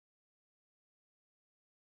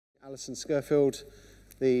Alyson Scurfield,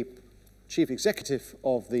 the Chief Executive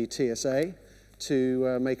of the TSA,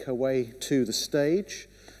 to make her way to the stage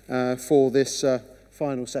for this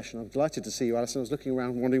final session. I'm delighted to see you, Alyson. I was looking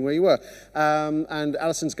around wondering where you were. And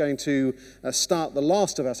Alyson's going to start the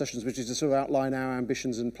last of our sessions, which is to sort of outline our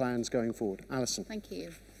ambitions and plans going forward. Alyson. Thank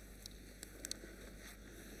you.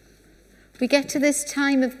 We get to this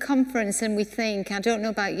time of conference and we think, I don't know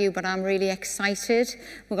about you, but I'm really excited.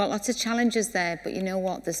 We've got lots of challenges there, but you know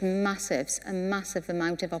what? There's a massive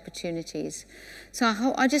amount of opportunities. So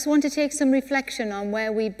I just want to take some reflection on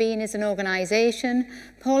where we've been as an organisation.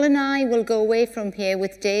 Paul and I will go away from here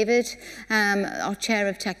with David, our Chair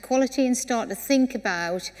of Tech Quality, and start to think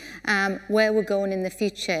about where we're going in the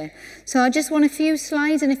future. So I just want a few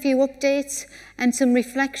slides and a few updates and some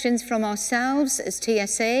reflections from ourselves as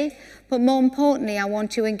TSA. But more importantly, I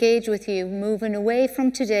want to engage with you moving away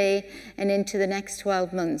from today and into the next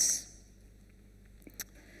 12 months.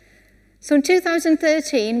 So in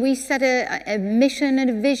 2013, we set a mission and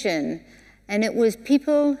a vision, and it was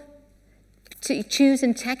people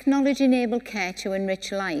choosing technology-enabled care to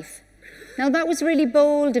enrich life. Now, that was really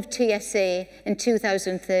bold of TSA in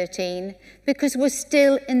 2013 because we're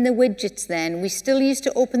still in the widgets then. We still used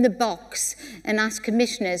to open the box and ask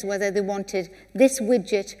commissioners whether they wanted this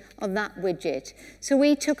widget or that widget. So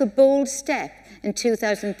we took a bold step in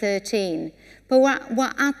 2013, but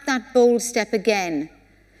we're at that bold step again.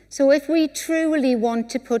 So if we truly want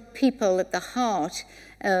to put people at the heart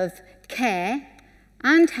of care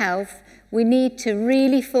and health, we need to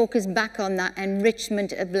really focus back on that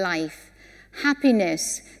enrichment of life.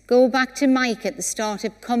 Happiness. Go back to Mike at the start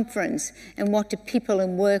of conference and what do people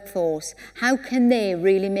in workforce, how can they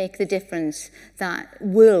really make the difference that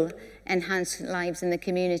will enhance lives in the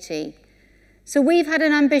community? So we've had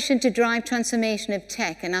an ambition to drive transformation of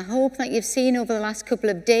tech, and I hope that you've seen over the last couple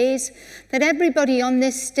of days that everybody on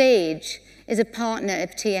this stage is a partner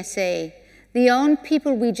of TSA. They aren't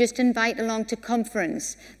people we just invite along to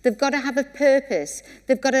conference. They've got to have a purpose.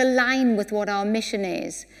 They've got to align with what our mission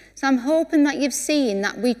is. So I'm hoping that you've seen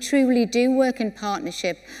that we truly do work in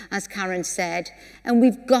partnership, as Karen said, and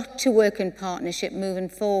we've got to work in partnership moving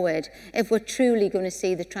forward if we're truly going to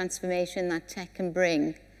see the transformation that tech can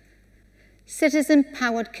bring.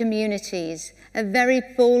 Citizen-powered communities, a very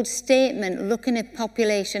bold statement looking at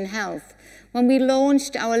population health. When we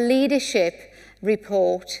launched our leadership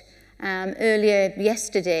report, earlier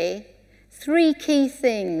yesterday, 3 key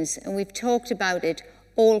things, and we've talked about it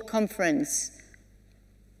all conference.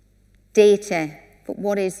 Data, but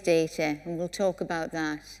what is data? And we'll talk about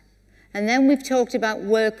that. And then we've talked about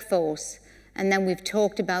workforce, and then we've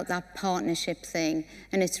talked about that partnership thing,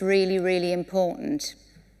 and it's really, really important.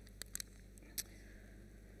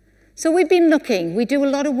 So we've been looking. We do a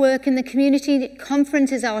lot of work in the community.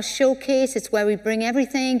 Conference is our showcase. It's where we bring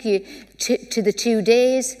everything to the 2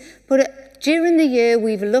 days. But during the year,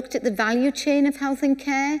 we've looked at the value chain of health and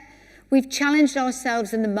care. We've challenged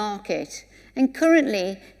ourselves in the market. And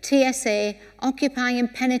currently, TSA occupy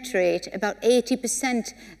and penetrate about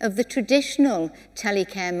 80% of the traditional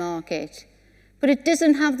telecare market. But it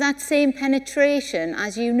doesn't have that same penetration,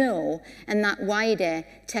 as you know, and that wider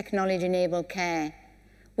technology-enabled care.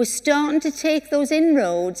 We're starting to take those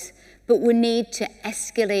inroads, but we need to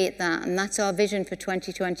escalate that, and that's our vision for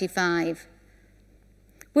 2025.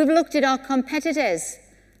 We've looked at our competitors.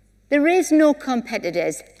 There is no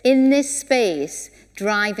competitors in this space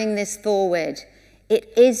driving this forward.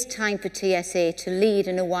 It is time for TSA to lead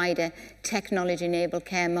in a wider technology-enabled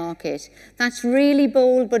care market. That's really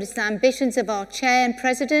bold, but it's the ambitions of our Chair and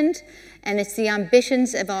President, and it's the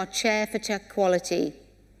ambitions of our Chair for Tech Quality.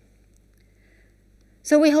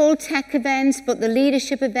 So we hold tech events, but the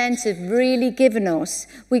leadership events have really given us.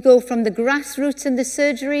 We go from the grassroots and the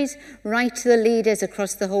surgeries right to the leaders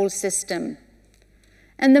across the whole system.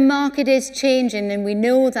 And the market is changing, and we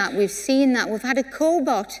know that. We've seen that. We've had a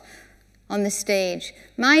cobot on the stage.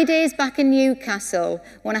 My days back in Newcastle,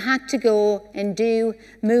 when I had to go and do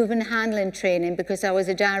move and handling training because I was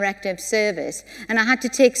a director of service, and I had to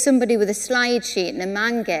take somebody with a slide sheet and a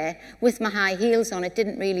manga with my high heels on, it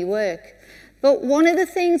didn't really work. But one of the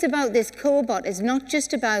things about this cobot is not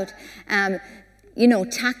just about,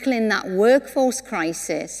 tackling that workforce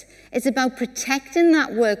crisis. It's about protecting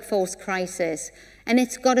that workforce crisis. And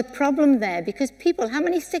it's got a problem there because people, how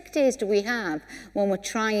many sick days do we have when we're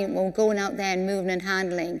going out there and moving and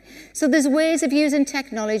handling? So there's ways of using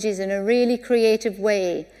technologies in a really creative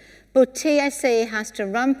way. But TSA has to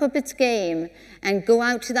ramp up its game and go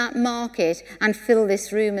out to that market and fill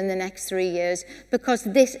this room in the next 3 years, because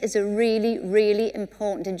this is a really, really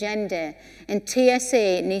important agenda. And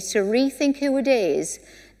TSA needs to rethink who it is,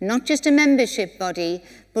 not just a membership body,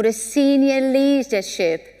 but a senior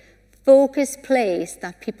leadership focused place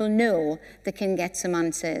that people know they can get some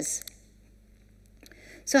answers.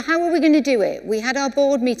 So how are we going to do it? We had our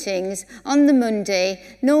board meetings on the Monday,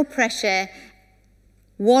 no pressure.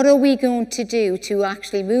 What are we going to do to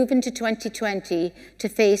actually move into 2020 to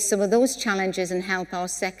face some of those challenges and help our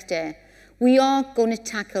sector? We are going to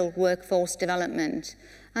tackle workforce development.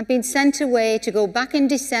 I've been sent away to go back in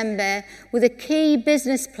December with a key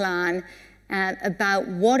business plan about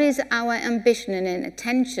what is our ambition and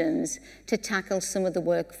intentions to tackle some of the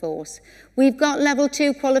workforce. We've got level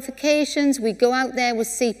 2 qualifications, we go out there with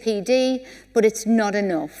CPD, but it's not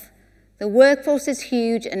enough. The workforce is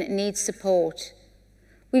huge and it needs support.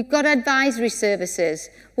 We've got advisory services,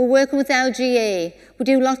 we're working with LGA, we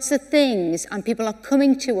do lots of things and people are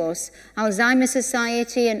coming to us, Alzheimer's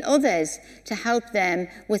Society and others, to help them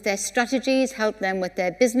with their strategies, help them with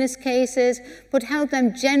their business cases, but help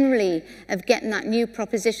them generally of getting that new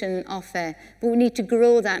proposition offer. But we need to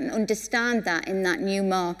grow that and understand that in that new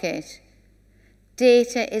market.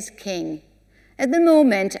 Data is king. At the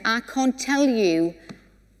moment, I can't tell you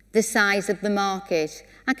the size of the market.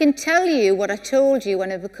 I can tell you what I told you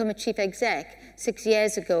when I became a chief exec 6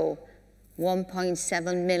 years ago,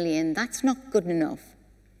 1.7 million. That's not good enough.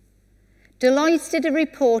 Deloitte did a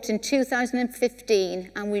report in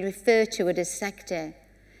 2015 and we refer to it as sector.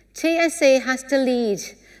 TSA has to lead.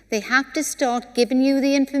 They have to start giving you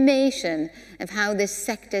the information of how this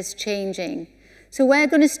sector is changing. So we're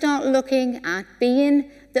going to start looking at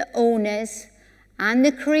being the owners and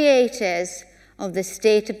the creators of the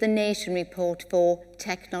State of the Nation report for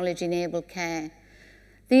technology-enabled care.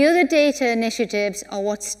 The other data initiatives are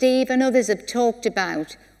what Steve and others have talked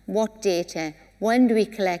about. What data? When do we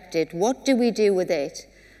collect it? What do we do with it?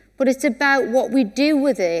 But it's about what we do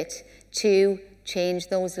with it to change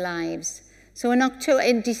those lives. So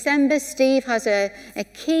in December, Steve has a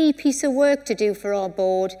key piece of work to do for our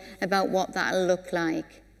board about what that'll look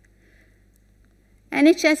like.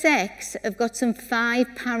 NHSX have got some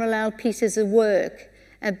 5 parallel pieces of work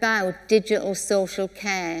about digital social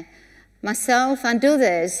care. Myself and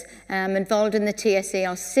others involved in the TSA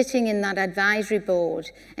are sitting in that advisory board,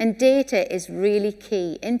 and data is really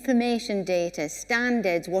key. Information data,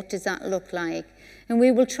 standards, what does that look like? And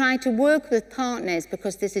we will try to work with partners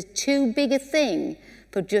because this is too big a thing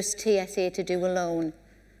for just TSA to do alone.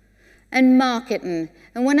 And marketing.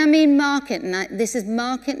 And when I mean marketing, this is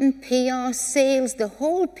marketing, PR, sales, the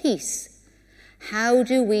whole piece. How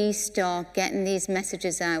do we start getting these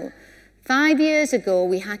messages out? 5 years ago,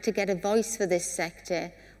 we had to get a voice for this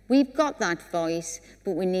sector. We've got that voice,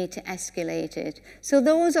 but we need to escalate it. So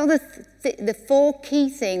those are the 4 key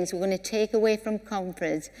things we're going to take away from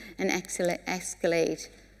conference and escalate.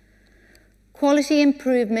 Quality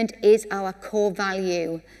improvement is our core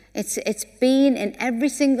value. It's been in every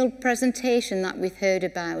single presentation that we've heard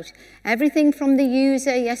about. Everything from the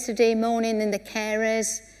user yesterday morning and the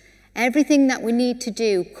carers, everything that we need to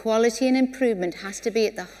do, quality and improvement has to be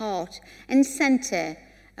at the heart and centre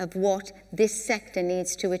of what this sector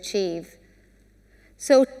needs to achieve.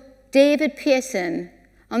 So David Pearson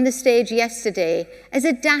on the stage yesterday, as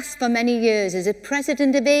a DAS for many years, as a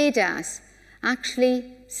president of ADAS,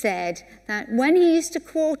 actually said that when he used to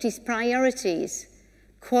quote his priorities,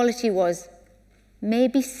 quality was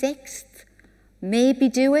maybe 6th, maybe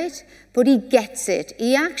do it, but he gets it.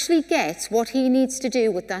 He actually gets what he needs to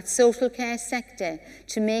do with that social care sector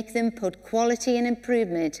to make them put quality and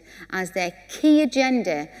improvement as their key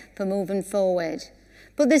agenda for moving forward.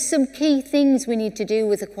 But there's some key things we need to do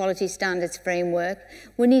with the quality standards framework.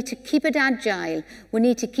 We need to keep it agile. We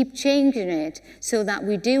need to keep changing it so that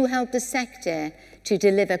we do help the sector to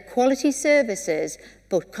deliver quality services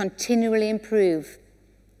but continually improve.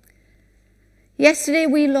 Yesterday,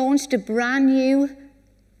 we launched a brand new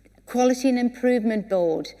Quality and Improvement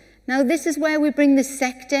Board. Now, this is where we bring the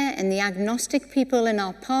sector and the agnostic people and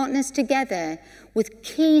our partners together with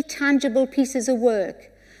key tangible pieces of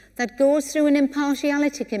work that goes through an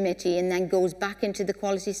impartiality committee and then goes back into the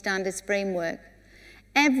quality standards framework.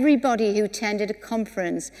 Everybody who attended a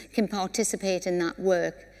conference can participate in that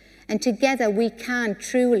work, and together we can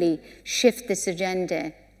truly shift this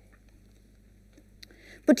agenda.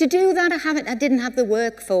 But to do that, I didn't have the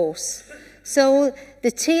workforce. So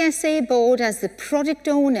the TSA board, as the product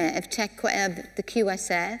owner of the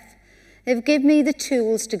QSF, they've given me the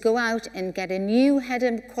tools to go out and get a new head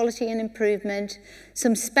of quality and improvement,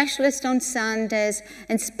 some specialists on standards,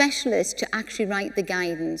 and specialists to actually write the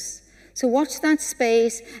guidance. So watch that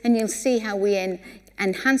space, and you'll see how we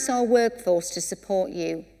enhance our workforce to support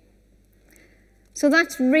you. So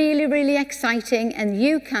that's really, really exciting, and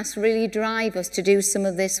UCAS really drive us to do some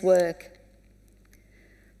of this work.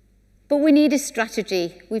 But we need a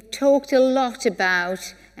strategy. We've talked a lot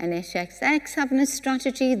about NHSX having a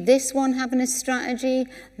strategy, this one having a strategy,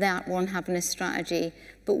 that one having a strategy.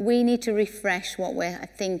 But we need to refresh what we're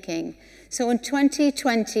thinking. So in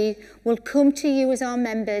 2020, we'll come to you as our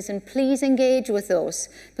members and please engage with us,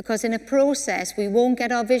 because in a process, we won't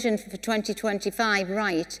get our vision for 2025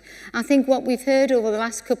 right. I think what we've heard over the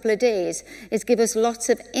last couple of days is give us lots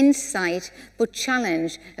of insight, but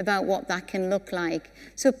challenge about what that can look like.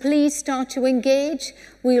 So please start to engage.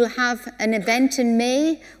 We'll have an event in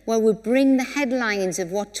May where we'll bring the headlines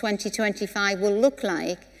of what 2025 will look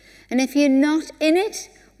like. And if you're not in it,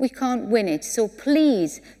 we can't win it. So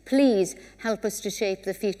please, please help us to shape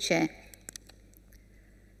the future.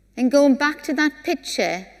 And going back to that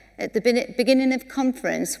picture at the beginning of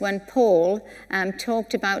conference when Paul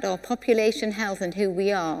talked about our population health and who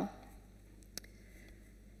we are.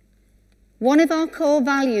 One of our core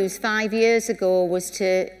values 5 years ago was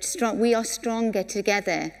we are stronger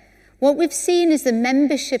together. What we've seen is the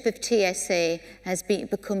membership of TSA has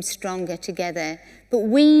become stronger together, but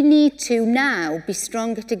we need to now be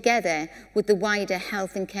stronger together with the wider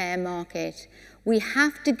health and care market. We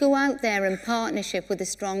have to go out there in partnership with a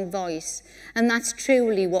strong voice, and that's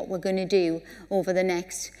truly what we're going to do over the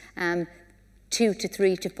next 2 to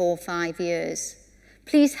 3 to 4, 5 years.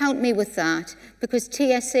 Please help me with that, because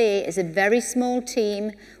TSA is a very small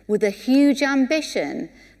team with a huge ambition,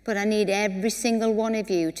 but I need every single one of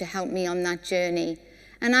you to help me on that journey.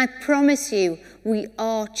 And I promise you, we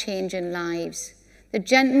are changing lives. The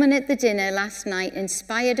gentleman at the dinner last night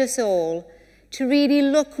inspired us all to really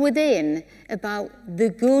look within about the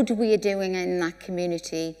good we are doing in that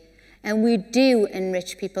community. And we do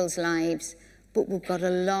enrich people's lives, but we've got a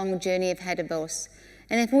long journey ahead of us.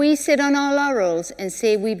 And if we sit on our laurels and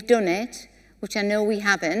say we've done it, which I know we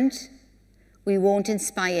haven't, we won't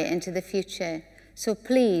inspire into the future. So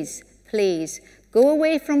please, please, go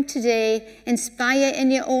away from today, inspire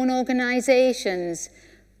in your own organisations,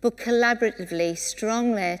 but collaboratively,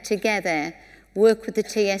 strongly together, work with the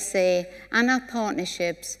TSA and our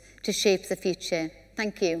partnerships to shape the future.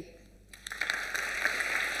 Thank you.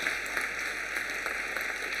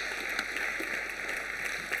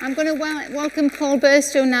 I'm going to welcome Paul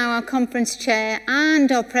Burstow now, our conference chair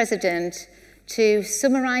and our president, to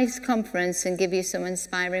summarise conference and give you some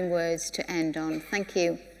inspiring words to end on. Thank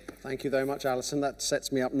you. Thank you very much, Alyson. That sets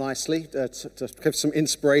me up nicely to give some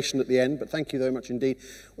inspiration at the end, but thank you very much indeed.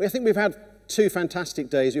 I think we've had 2 fantastic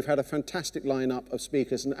days. We've had a fantastic lineup of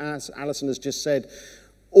speakers, and as Alyson has just said,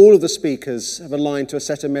 all of the speakers have aligned to a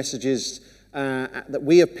set of messages that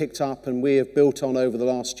we have picked up and we have built on over the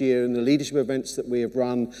last year in the leadership events that we have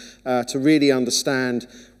run to really understand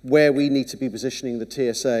where we need to be positioning the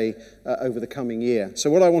TSA over the coming year. So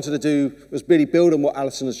what I wanted to do was really build on what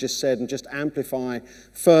Alyson has just said and just amplify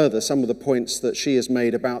further some of the points that she has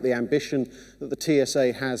made about the ambition that the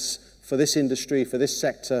TSA has for this industry, for this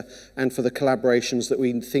sector, and for the collaborations that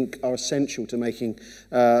we think are essential to making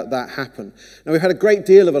that happen. Now, we've had a great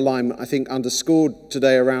deal of alignment, I think, underscored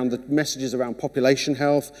today around the messages around population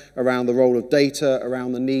health, around the role of data,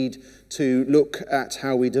 around the need to look at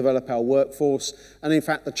how we develop our workforce, and in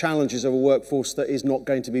fact the challenges of a workforce that is not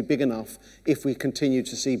going to be big enough if we continue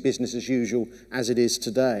to see business as usual as it is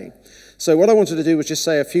today. So what I wanted to do was just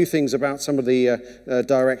say a few things about some of the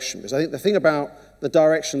direction, because I think the thing about the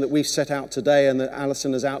direction that we've set out today and that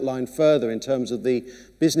Alyson has outlined further in terms of the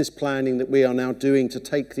business planning that we are now doing to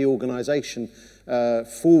take the organisation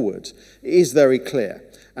forward is very clear.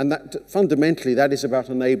 And that fundamentally that is about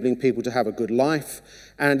enabling people to have a good life,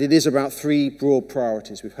 and it is about 3 broad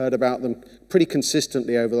priorities. We've heard about them pretty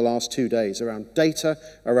consistently over the last 2 days, around data,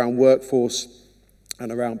 around workforce,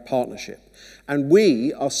 and around partnership. And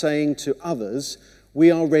we are saying to others,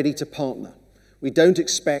 we are ready to partner. We don't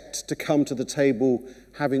expect to come to the table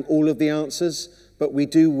having all of the answers, but we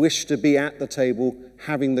do wish to be at the table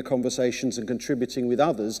having the conversations and contributing with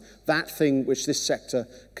others, that thing which this sector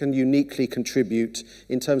can uniquely contribute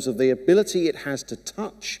in terms of the ability it has to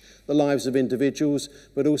touch the lives of individuals,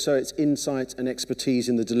 but also its insight and expertise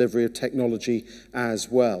in the delivery of technology as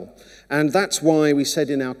well. And that's why we said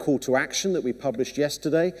in our call to action that we published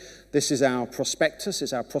yesterday, this is our prospectus.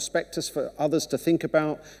 It's our prospectus for others to think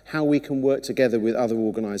about how we can work together with other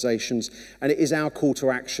organisations. And it is our call to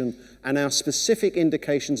action and our specific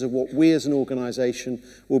indications of what we as an organisation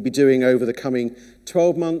will be doing over the coming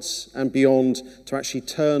 12 months and beyond to actually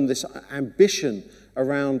turn this ambition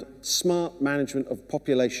around smart management of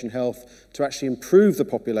population health to actually improve the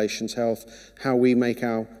population's health, how we make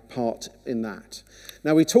our part in that.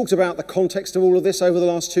 Now, we talked about the context of all of this over the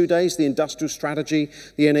last 2 days, the industrial strategy,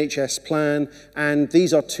 the NHS plan, and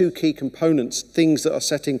these are two key components, things that are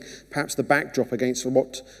setting perhaps the backdrop against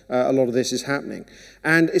what a lot of this is happening.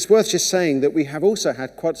 And it's worth just saying that we have also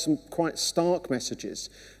had quite stark messages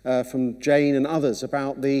from Jane and others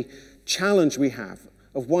about the challenge we have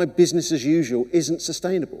of why business as usual isn't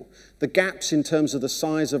sustainable. The gaps in terms of the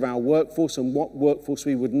size of our workforce and what workforce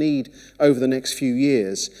we would need over the next few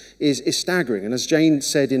years is staggering. And as Jane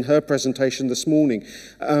said in her presentation this morning,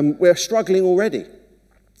 we're struggling already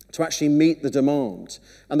to actually meet the demand.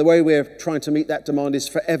 And the way we're trying to meet that demand is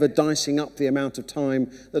forever dicing up the amount of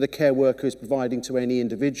time that a care worker is providing to any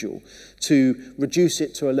individual, to reduce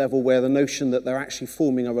it to a level where the notion that they're actually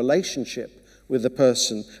forming a relationship with the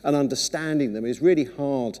person and understanding them is really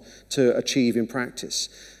hard to achieve in practice.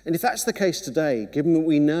 And if that's the case today, given that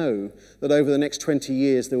we know that over the next 20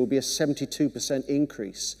 years there will be a 72%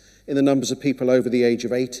 increase in the numbers of people over the age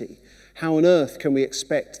of 80, how on earth can we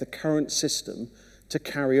expect the current system to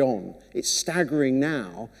carry on? It's staggering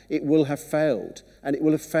now. It will have failed, and it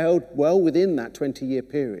will have failed well within that 20-year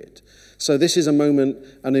period. So this is a moment,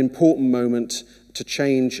 an important moment to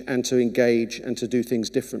change and to engage and to do things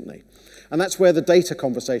differently. And that's where the data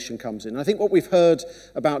conversation comes in. I think what we've heard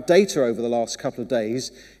about data over the last couple of days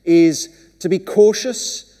is to be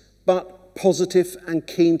cautious, but positive and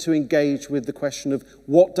keen to engage with the question of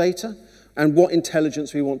what data and what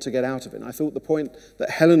intelligence we want to get out of it. And I thought the point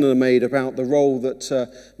that Helena made about the role that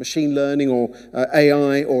machine learning or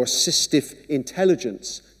AI or assistive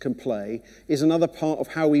intelligence can play is another part of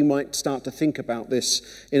how we might start to think about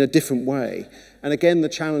this in a different way. And again, the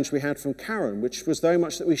challenge we had from Karen, which was very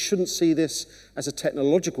much that we shouldn't see this as a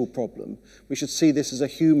technological problem. We should see this as a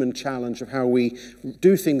human challenge of how we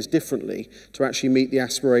do things differently to actually meet the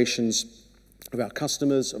aspirations of our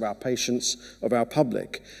customers, of our patients, of our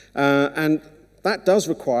public. And that does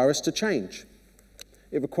require us to change.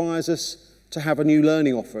 It requires us to have a new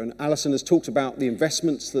learning offer. And Alyson has talked about the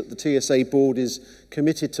investments that the TSA board is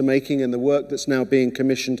committed to making and the work that's now being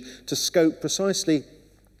commissioned to scope precisely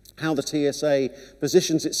how the TSA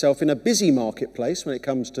positions itself in a busy marketplace when it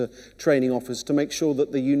comes to training offers to make sure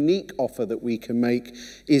that the unique offer that we can make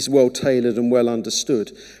is well tailored and well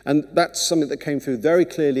understood. And that's something that came through very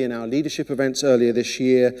clearly in our leadership events earlier this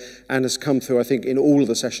year and has come through, I think, in all of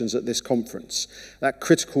the sessions at this conference. That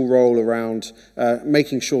critical role around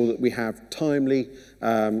making sure that we have timely,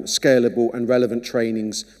 scalable and relevant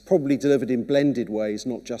trainings, probably delivered in blended ways,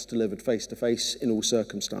 not just delivered face-to-face in all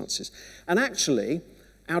circumstances. And actually,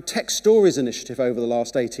 our Tech Stories initiative over the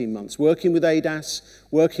last 18 months, working with ADAS,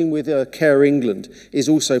 working with Care England, is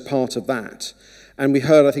also part of that. And we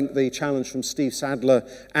heard, I think, the challenge from Steve Sadler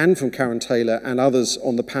and from Karen Taylor and others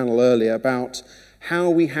on the panel earlier about how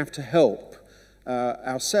we have to help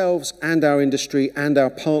ourselves and our industry and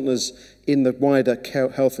our partners in the wider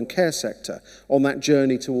health and care sector on that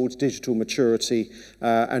journey towards digital maturity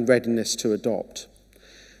and readiness to adopt.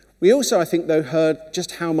 We also, I think, though, heard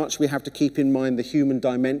just how much we have to keep in mind the human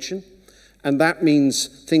dimension, and that means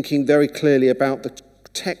thinking very clearly about the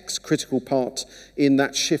tech's critical part in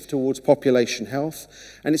that shift towards population health,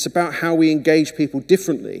 and it's about how we engage people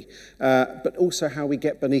differently, but also how we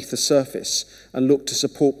get beneath the surface and look to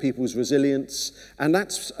support people's resilience. And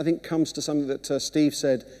that's, I think, comes to something that Steve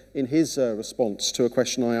said in his response to a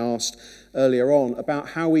question I asked earlier on about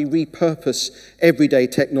how we repurpose everyday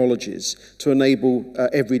technologies to enable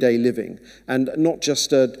everyday living, and not just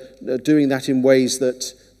doing that in ways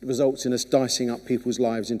that results in us dicing up people's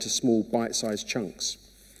lives into small bite-sized chunks.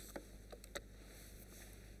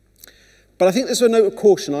 But I think there's a note of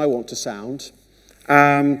caution I want to sound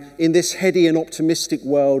in this heady and optimistic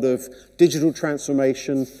world of digital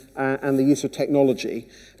transformation and the use of technology.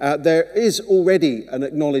 There is already an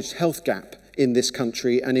acknowledged health gap in this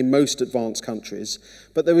country and in most advanced countries,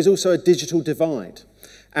 but there is also a digital divide.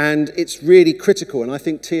 And it's really critical, and I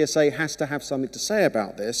think TSA has to have something to say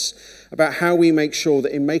about this, about how we make sure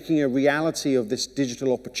that in making a reality of this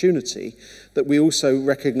digital opportunity, that we also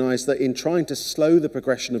recognise that in trying to slow the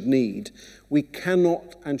progression of need, we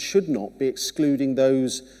cannot and should not be excluding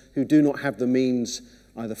those who do not have the means,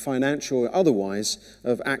 either financial or otherwise,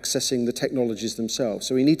 of accessing the technologies themselves.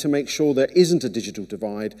 So we need to make sure there isn't a digital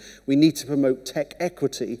divide. We need to promote tech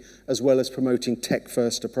equity as well as promoting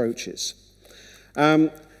tech-first approaches.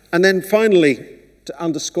 And then finally, to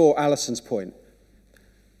underscore Alyson's point,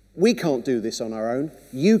 we can't do this on our own.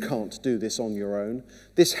 You can't do this on your own.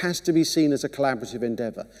 This has to be seen as a collaborative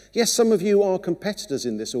endeavour. Yes, some of you are competitors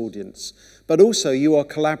in this audience, but also you are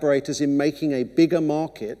collaborators in making a bigger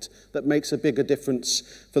market that makes a bigger difference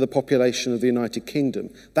for the population of the United Kingdom.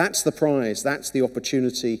 That's the prize, that's the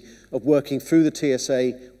opportunity of working through the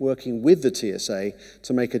TSA, working with the TSA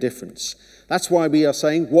to make a difference. That's why we are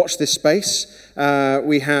saying, watch this space.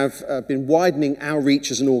 We have been widening our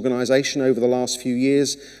reach as an organisation over the last few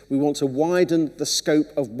years. We want to widen the scope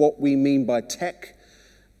of what we mean by tech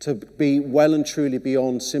to be well and truly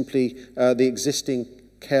beyond simply the existing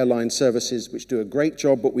care line services, which do a great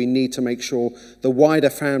job, but we need to make sure the wider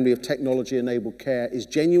family of technology-enabled care is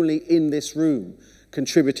genuinely in this room,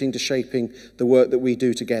 contributing to shaping the work that we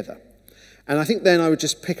do together. And I think then I would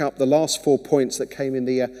just pick up the last 4 points that came in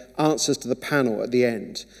the answers to the panel at the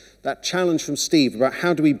end. That challenge from Steve about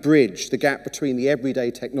how do we bridge the gap between the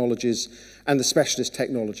everyday technologies and the specialist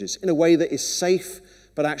technologies in a way that is safe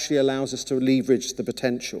but actually allows us to leverage the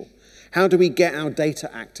potential. How do we get our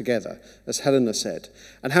data act together, as Helena said,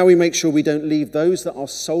 and how we make sure we don't leave those that are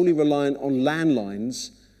solely reliant on landlines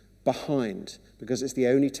behind, because it's the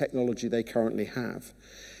only technology they currently have.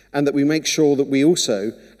 And that we make sure that we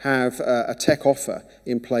also have a tech offer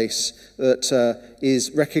in place that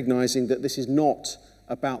is recognizing that this is not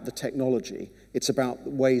about the technology, it's about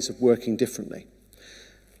ways of working differently.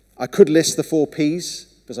 I could list the 4 Ps,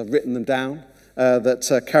 because I've written them down,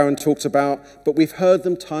 that Karen talked about, but we've heard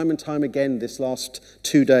them time and time again this last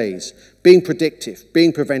 2 days. Being predictive,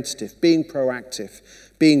 being preventative, being proactive,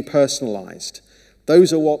 being personalised.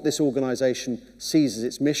 Those are what this organisation sees as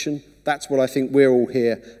its mission. That's what I think we're all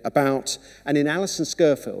here about. And in Alyson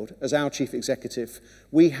Scurfield, as our Chief Executive,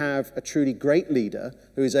 we have a truly great leader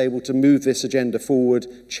who is able to move this agenda forward,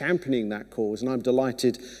 championing that cause. And I'm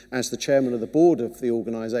delighted, as the chairman of the board of the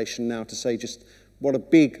organisation now, to say just what a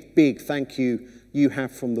big, big thank you you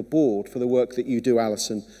have from the board for the work that you do,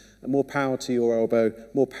 Alyson. And more power to your elbow,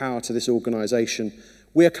 more power to this organisation.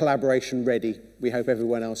 We're collaboration ready. We hope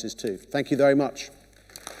everyone else is too. Thank you very much.